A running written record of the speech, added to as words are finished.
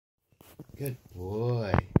Good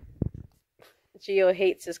boy. Gio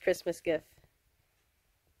hates his Christmas gift.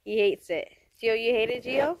 He hates it. Gio, you hate it,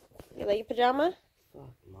 Gio? You like your pajama?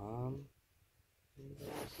 Fuck, Mom.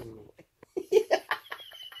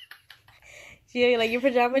 Gio, you like your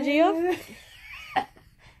pajama, Gio?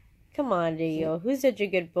 Come on, Gio. Who's such a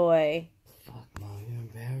good boy? Fuck, Mom, you're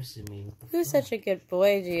embarrassing me. What the Who's fuck? such a good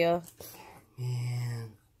boy, Gio?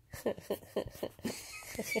 Man.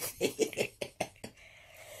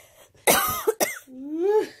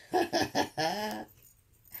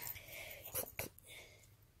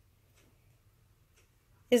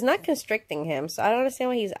 It's not constricting him, so I don't understand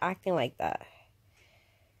why he's acting like that.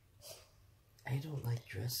 I don't like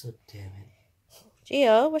dress up, damn it.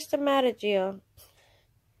 Gio, what's the matter, Gio?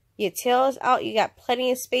 Your tail is out. You got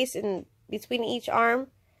plenty of space in between each arm.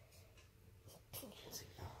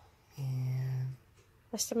 Man.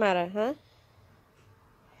 What's the matter, huh?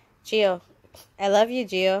 Gio, I love you,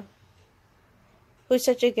 Gio. Who's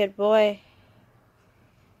such a good boy?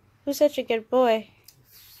 Who's such a good boy?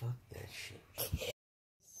 Fuck that shit.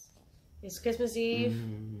 It's Christmas Eve.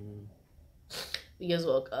 Mm. We just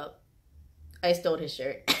woke up. I stole his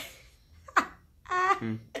shirt.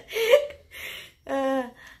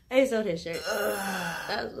 I stole his shirt.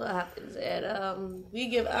 That's what happens. And we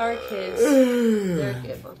give our kids their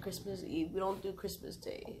gift on Christmas Eve. We don't do Christmas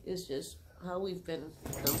Day. It's just how we've been.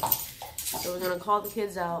 So we're gonna call the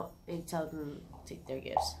kids out and tell them to take their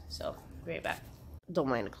gifts. So be right back. Don't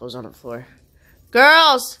mind the clothes on the floor.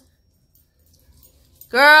 Girls!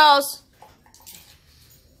 Girls!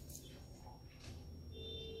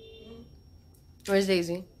 Where's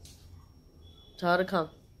Daisy? Tell her to come.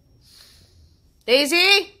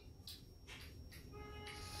 Daisy!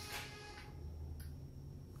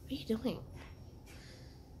 What are you doing?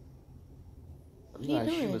 What are you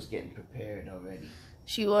doing? She was getting prepared already.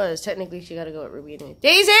 She was. Technically, she got to go with Ruby anyway.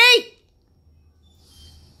 Daisy!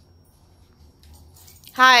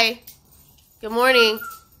 Hi. Good morning.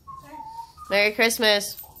 Merry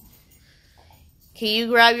Christmas. Can you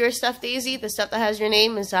grab your stuff, Daisy? The stuff that has your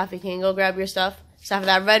name? And Safi, can you go grab your stuff? Safi,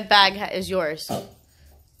 that red bag is yours.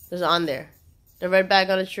 It's on there. The red bag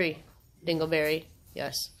on the tree. Dingleberry.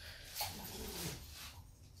 Yes.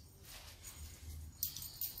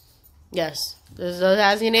 Yes. Does it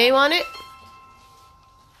has your name on it?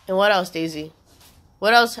 And what else, Daisy?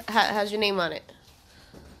 What else has your name on it?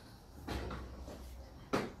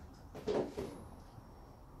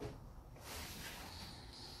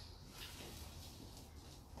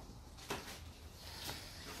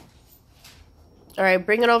 All right,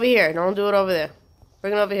 bring it over here. Don't do it over there.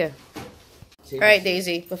 Bring it over here. All right,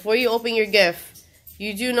 Daisy, before you open your gift,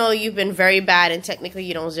 you do know you've been very bad and technically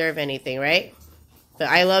you don't deserve anything, right? But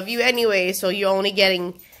I love you anyway, so you're only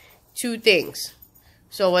getting 2 things.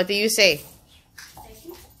 So what do you say? Thank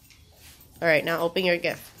you. All right, now open your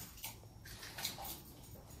gift.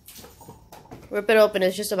 Rip it open.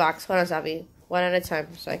 It's just a box. Hold on, Sabi. One at a time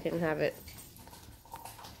so I can have it.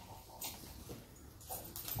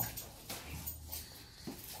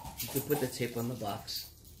 You could put the tape on the box.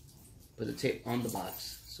 Put the tape on the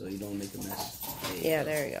box so you don't make a mess. Yeah,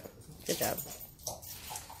 there we go. Good job.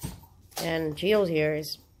 And Gio's here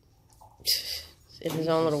is in his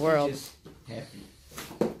own little world. Just happy.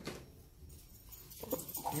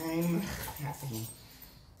 I'm happy.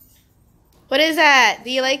 What is that?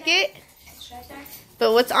 Do you like it? It's right there.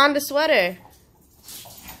 But what's on the sweater?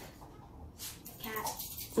 Cat.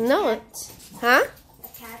 No. Huh? A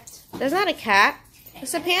cat. That's not a cat.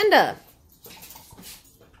 It's a panda.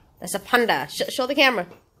 That's a panda. Show the camera.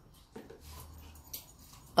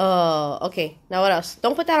 Oh, okay. Now what else?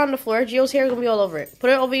 Don't put that on the floor. Gio's hair is gonna be all over it. Put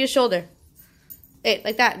it over your shoulder. Hey,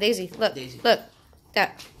 like that, Daisy. Look, Daisy. look.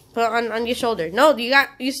 That. Put it on your shoulder. No,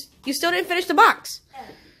 you still didn't finish the box.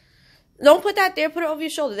 Don't put that there. Put it over your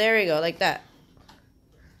shoulder. There you go, like that.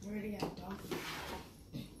 You already got a dog.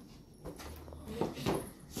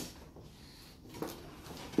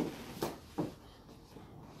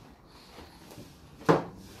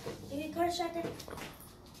 You can course right there.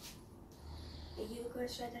 You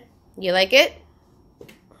course right there. You like it?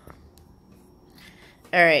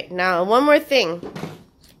 All right. Now one more thing.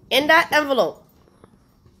 In that envelope.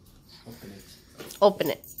 Open it. Open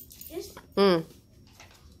it. Yes. 5.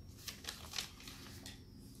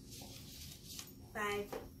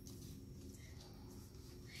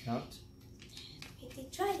 Count.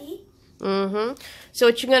 20. So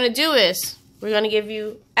what you're gonna do is we're gonna give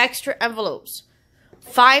you extra envelopes.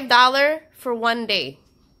 $5 for 1 day.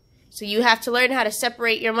 So you have to learn how to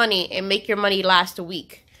separate your money and make your money last a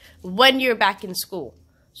week when you're back in school.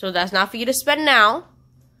 So that's not for you to spend now.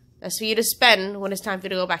 That's for you to spend when it's time for you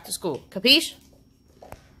to go back to school. Capiche?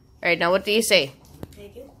 Alright, now what do you say?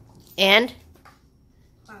 Thank you. And?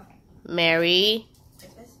 Wow. Merry.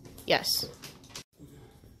 Christmas. Yes.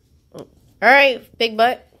 Alright, big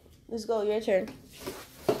butt. Let's go, your turn.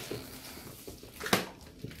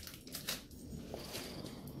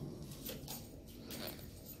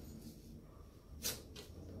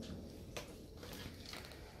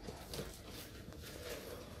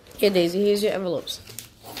 Here, Daisy, here's your envelopes.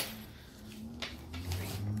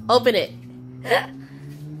 Open it.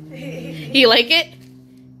 You like it?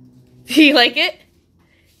 You like it?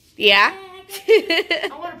 Yeah? I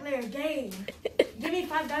want to play a game. Give me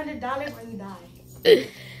 $500 or you die.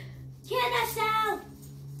 Can I sell?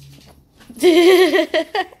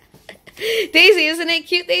 Daisy, isn't it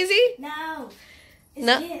cute, Daisy? No. It's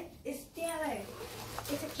No. It's killer.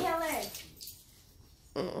 It's a killer.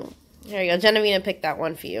 There you go. Genevieve picked that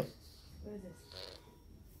one for you. What is this?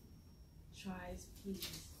 Tries, please.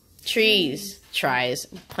 Trees. Tries.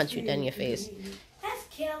 Punch you down in your face. That's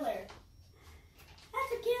killer.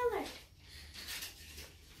 That's a killer.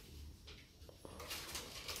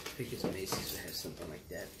 I think it's Macy's would have something like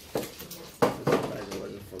that. I'm surprised it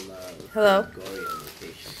wasn't from Hello? Gory on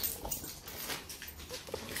location.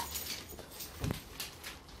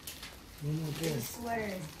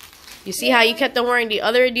 Sweater. You see how you kept on wearing the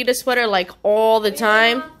other Adidas sweater like all the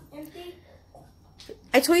time? Empty?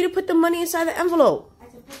 I told you to put the money inside the envelope. I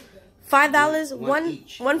can put it there. $5, One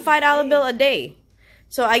each. one $5 bill a day.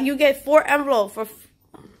 So you get 4 envelopes for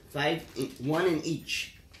One in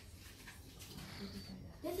each.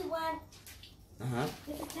 This is one. Uh-huh.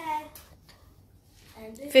 This is 10.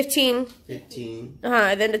 And this 15. 15.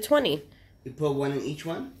 And then the 20. You put one in each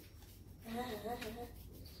one? Is...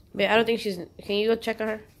 But I don't think she's... Can you go check on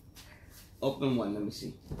her? Open one, let me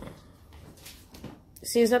see.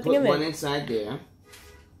 See, there's nothing Put in there. one inside there.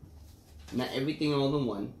 Not everything all in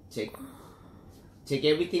one. Take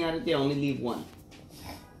everything out of there, only leave one.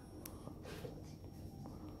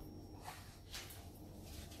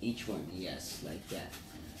 Each one, yes, like that.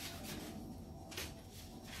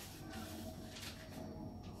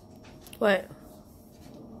 What?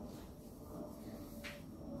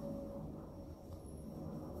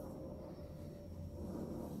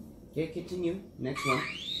 Okay, continue. Next one.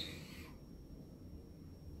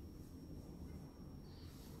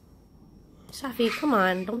 Safi, come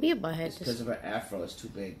on. Don't be a butthead. It's because of her afro, it's too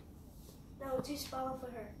big. No, too small for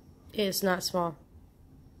her. It's not small.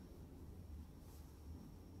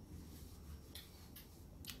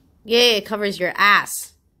 Yeah, it covers your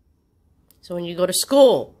ass. So when you go to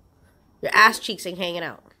school, your ass cheeks ain't hanging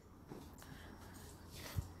out.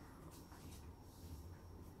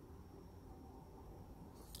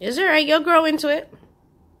 It's alright, you'll grow into it.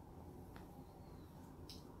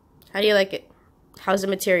 How do you like it? How's the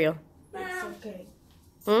material? It's okay.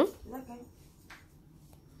 Hmm? Okay.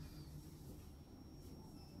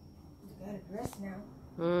 You got a dress now.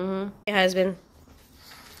 Mm-hmm. Hey, husband.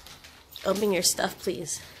 Open your stuff,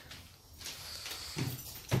 please.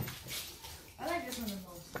 I like this one the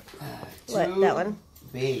most. What, that one?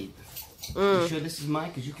 Babe. You sure this is mine?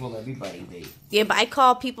 Because you call everybody babe. Yeah, but I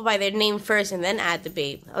call people by their name first and then add the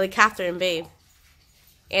babe. Like Catherine, babe.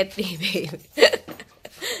 Anthony, babe.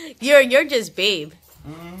 You're just babe.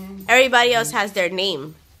 Everybody else has their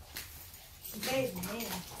name. Babe, man.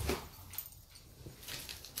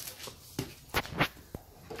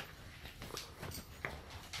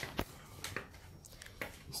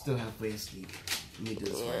 Still halfway asleep. Let me do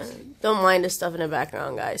this Yeah. one. Don't mind the stuff in the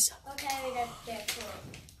background, guys. Okay, that's cool.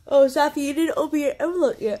 Oh, Safi, you didn't open your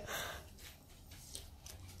envelope yet.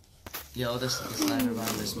 Yo, this line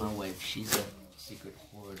around is my wife. She's a secret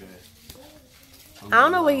hoarder. I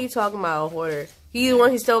don't know what he's talking about, a hoarder. He's the one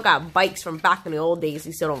who still got bikes from back in the old days.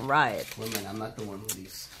 He still don't ride. Women, I'm not the one who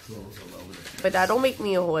leaves clothes all over the place. But that don't make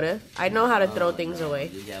me a hoarder. I know how to throw things no, away.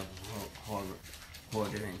 You have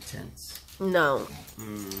hoarder intense. No.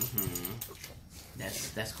 Mm-hmm.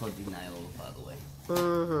 That's called denial, by the way.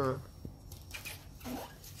 Mm-hmm.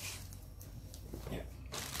 Here.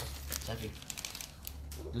 Safi,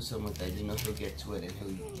 do something with that. You know he'll get to it and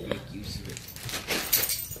he'll make use of it.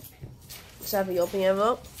 Safi, open your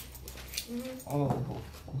envelope. Oh.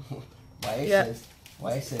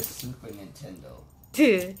 Why it says Super Nintendo?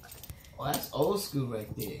 Dude. Oh, that's old school right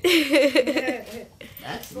there.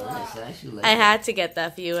 That's nice. I actually like I it. had to get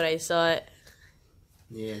that for you when I saw it.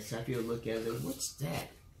 Yeah, Safi will look at it. What's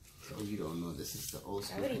that? Oh, you don't know. This is the old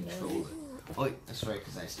school controller. Oh, that's right,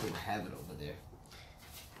 because I still have it over there.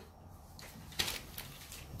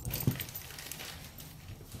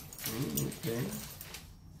 Okay.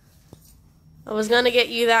 I was gonna get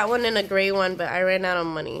you that one and a gray one, but I ran out of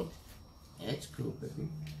money. That's cool, baby.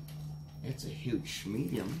 It's a huge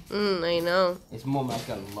medium. I know. It's more like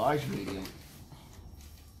a large medium.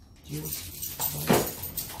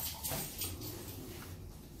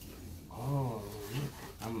 Oh, look.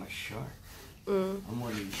 I'm a shark. I'm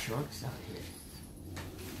one of these sharks out here.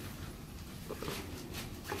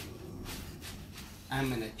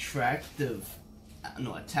 I'm an attractive,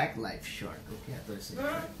 attack life shark. Okay, I thought it said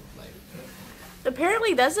attractive life.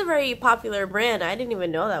 Apparently, that's a very popular brand. I didn't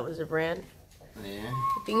even know that was a brand. Yeah?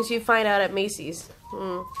 Things you find out at Macy's.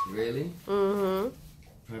 Really? Mm-hmm.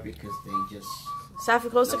 Probably because they just... Safi,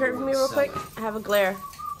 close the curtain for me real quick. I have a glare.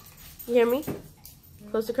 You hear me?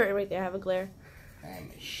 Close the curtain right there. I have a glare.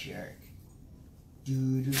 I'm a shark.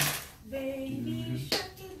 Doo-doo. Baby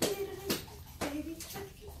shark, baby shark.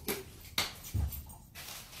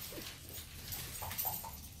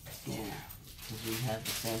 Yeah. Because we have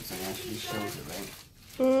the Samsung actually shows it, right?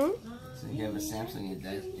 So you have a Samsung,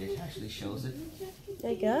 it actually shows it. I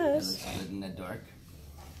It guess. looks good in the dark.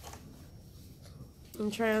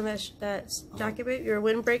 I'm trying on that jacket, babe. You're a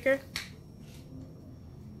windbreaker.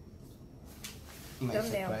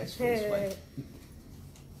 Nice surprise for his wife.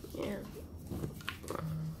 Yeah.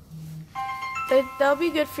 That'll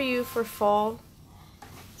be good for you for fall.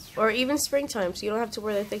 Or even springtime, so you don't have to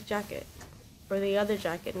wear the thick jacket. Or the other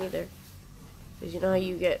jacket, neither. Because you know how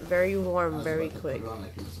you get very warm very quick. Put it on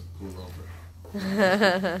like it was a pullover.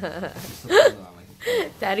 Just put it on like a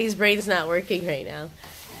pullover. Daddy's brain's not working right now. Yeah,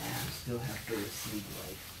 I still have to receive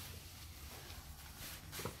life.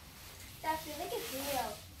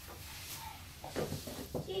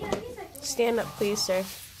 Stand up, please, sir.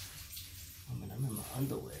 I mean, I'm in my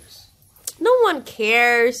underwears. No one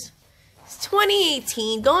cares. It's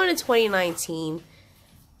 2018, going to 2019.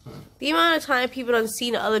 The amount of time people don't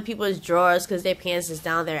see other people's drawers because their pants is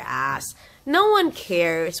down their ass. No one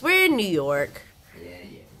cares. We're in New York.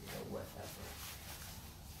 Yeah, whatever.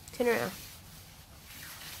 Turn around.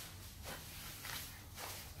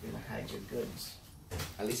 You're gonna hide your goods.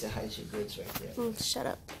 At least it hides your goods right there. Shut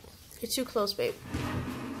up. You're too close, babe.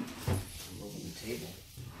 I'm moving the table.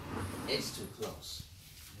 It's too close.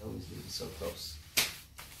 You always leave it so close.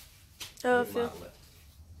 Oh, I feel.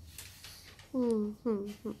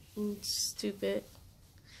 Stupid.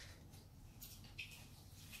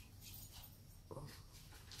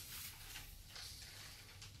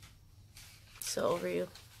 So over you.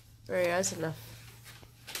 Alright, that's enough.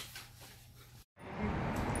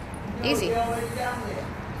 Easy. Where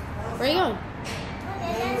are you going?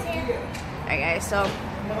 Alright guys, so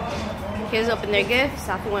kids opened their gifts.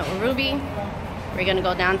 Safi went with Ruby. We're gonna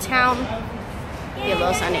go downtown, get a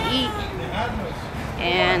little something to eat,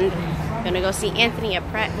 and we're gonna go see Anthony at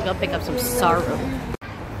Pratt and go pick up some sorrow.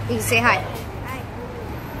 You can say hi. Hi.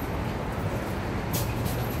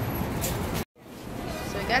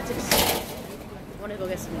 So we got to I want to go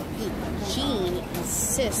get something to eat. Jean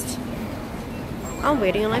insists I'm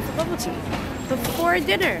waiting in line for bubble tea before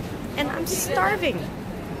dinner, and I'm starving.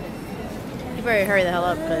 You better hurry the hell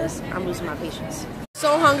up because I'm losing my patience.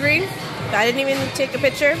 So hungry. I didn't even take a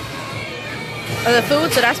picture of the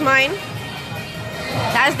food, so that's mine.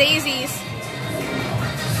 That's Daisy's.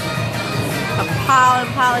 A pile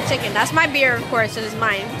of chicken. That's my beer, of course, so it's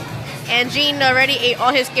mine. And Gene already ate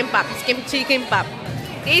all his kimbap. His kimchi kimbap.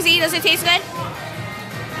 Daisy, does it taste good?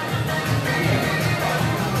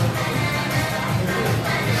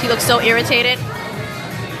 She looks so irritated.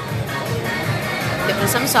 Dipping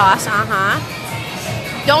some sauce,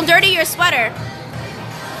 Don't dirty your sweater.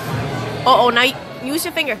 Uh-oh, now use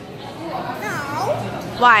your finger. No.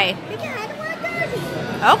 Why? Because I don't want dirty.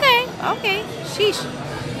 Okay. Sheesh.